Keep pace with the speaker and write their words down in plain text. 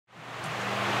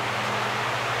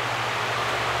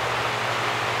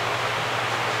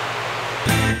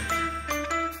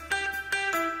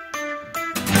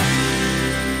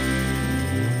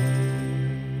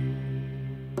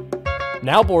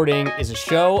Now Boarding is a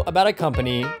show about a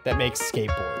company that makes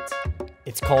skateboards.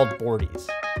 It's called Boardies.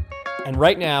 And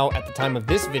right now, at the time of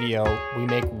this video, we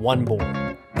make one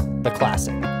board, the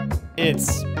Classic.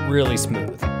 It's really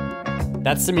smooth.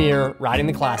 That's Samir riding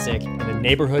the Classic in a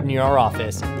neighborhood near our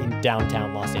office in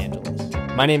downtown Los Angeles.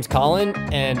 My name's Colin,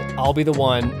 and I'll be the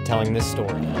one telling this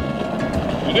story.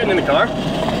 You getting in the car?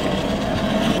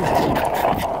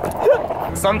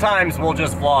 Sometimes we'll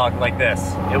just vlog like this.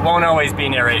 It won't always be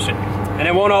narration. And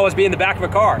it won't always be in the back of a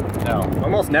car. No,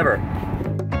 almost never.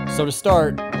 So to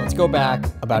start, let's go back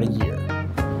about a year.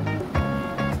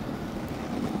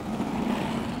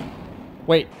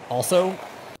 Wait, also,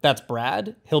 that's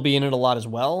Brad. He'll be in it a lot as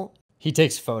well. He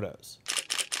takes photos.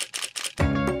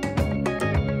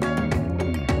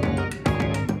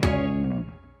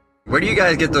 Where do you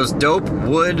guys get those dope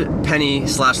wood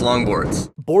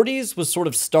penny/longboards? Boardies was sort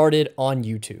of started on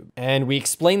YouTube, and we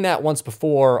explained that once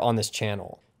before on this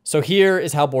channel. So here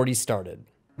is how Boardies started.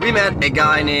 We met a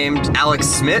guy named Alex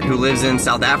Smith who lives in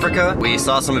South Africa. We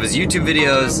saw some of his YouTube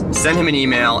videos, sent him an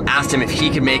email, asked him if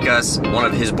he could make us one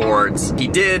of his boards. He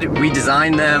did, we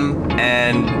designed them,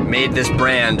 and made this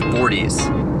brand, Boardies.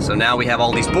 So now we have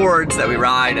all these boards that we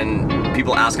ride, and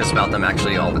people ask us about them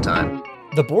actually all the time.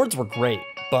 The boards were great,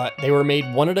 but they were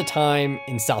made one at a time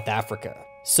in South Africa.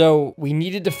 So we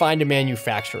needed to find a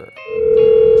manufacturer.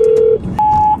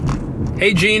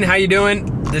 Hey Gene, how you doing?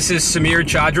 This is Samir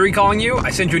Chaudhry calling you.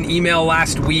 I sent you an email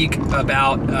last week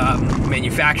about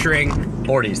manufacturing.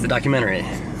 Boardies, the documentary,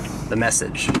 the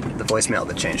message, the voicemail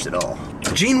that changed it all.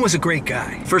 Gene was a great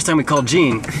guy. First time we called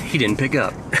Gene, he didn't pick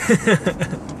up.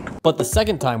 But the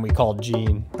second time we called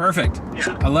Gene. Perfect.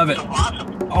 Yeah. I love it.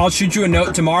 Awesome. I'll shoot you a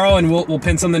note tomorrow and we'll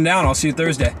pin something down. I'll see you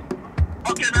Thursday.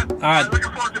 Okay, man. All right.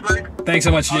 Looking forward to it, buddy. Thanks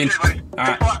so much, Gene. Okay, buddy. All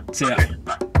right. See ya. Okay,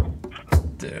 bye.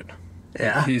 Dude.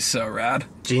 Yeah? He's so rad.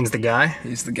 Gene's the guy?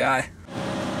 He's the guy.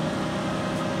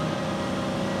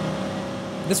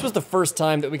 This was the first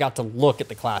time that we got to look at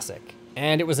the Classic,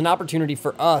 and it was an opportunity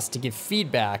for us to give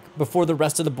feedback before the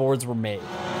rest of the boards were made.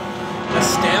 A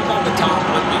stamp on the top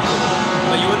would be cool,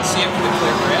 but you wouldn't see it for the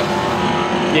clear grip.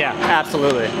 Yeah,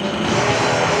 absolutely.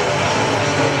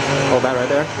 Hold that right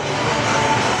there.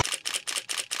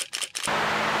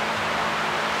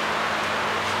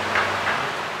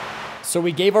 So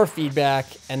we gave our feedback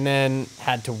and then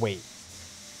had to wait.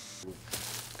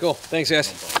 Cool. Thanks,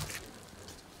 guys.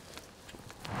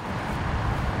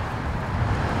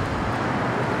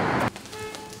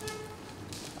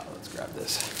 Let's grab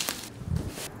this.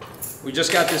 We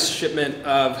just got this shipment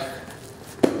of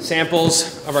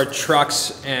samples of our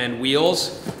trucks and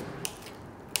wheels.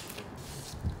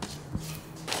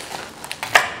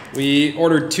 We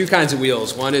ordered two kinds of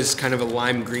wheels. One is kind of a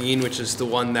lime green, which is the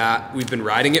one that we've been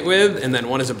riding it with, and then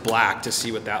one is a black to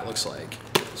see what that looks like.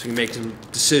 So we can make some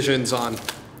decisions on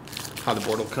how the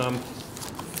board will come.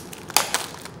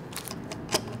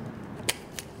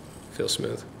 Feels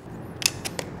smooth.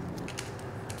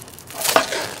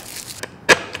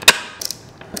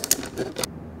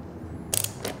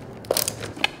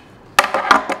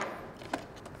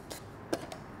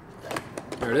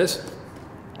 There it is.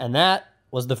 And that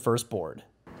was the first board.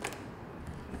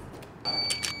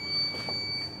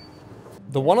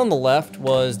 The one on the left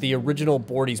was the original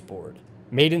Boardies board,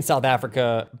 made in South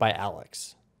Africa by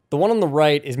Alex. The one on the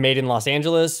right is made in Los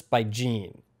Angeles by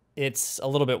Gene. It's a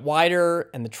little bit wider,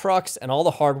 and the trucks and all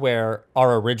the hardware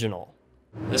are original.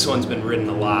 This one's been ridden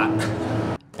a lot.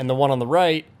 And the one on the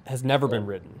right has never been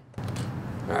ridden.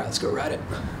 All right, let's go ride it.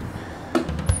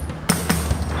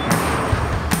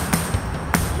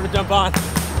 I'm gonna jump on.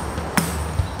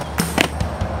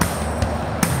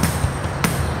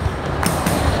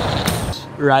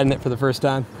 Riding it for the first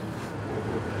time.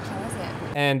 How was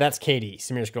it? And that's Katie,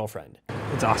 Samir's girlfriend.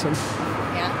 It's awesome.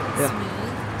 Yeah?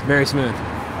 Smooth? It's very smooth.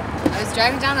 I was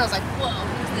driving down, I was like, whoa,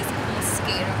 who's this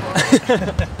cool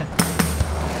skateboard?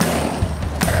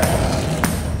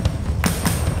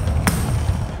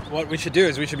 What we should do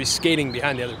is we should be skating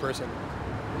behind the other person.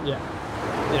 Yeah.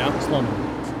 You know? Slow mo.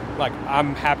 Like,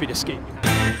 I'm happy to skate behind.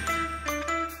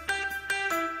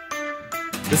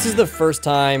 This is the first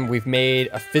time we've made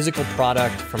a physical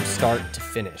product from start to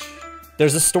finish.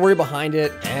 There's a story behind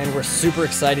it, and we're super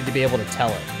excited to be able to tell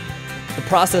it. The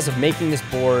process of making this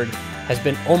board has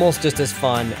been almost just as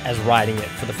fun as riding it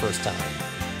for the first time.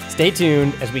 Stay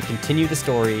tuned as we continue the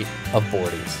story of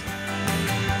Boardies.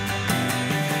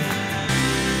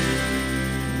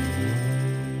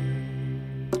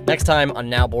 Next time on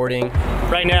Now Boarding.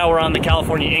 Right now we're on the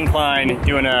California incline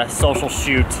doing a social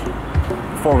shoot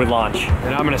before we launch.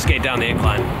 And I'm gonna skate down the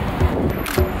incline.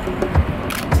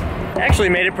 Actually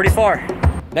made it pretty far.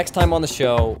 Next time on the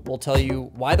show, we'll tell you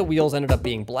why the wheels ended up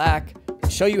being black,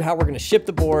 show you how we're going to ship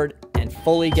the board, and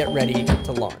fully get ready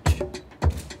to launch.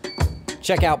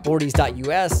 Check out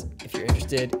boardies.us if you're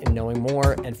interested in knowing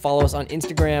more, and follow us on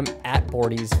Instagram at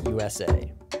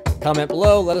boardiesusa. Comment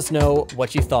below, let us know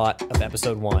what you thought of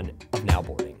episode 1 of Now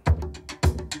Boarding.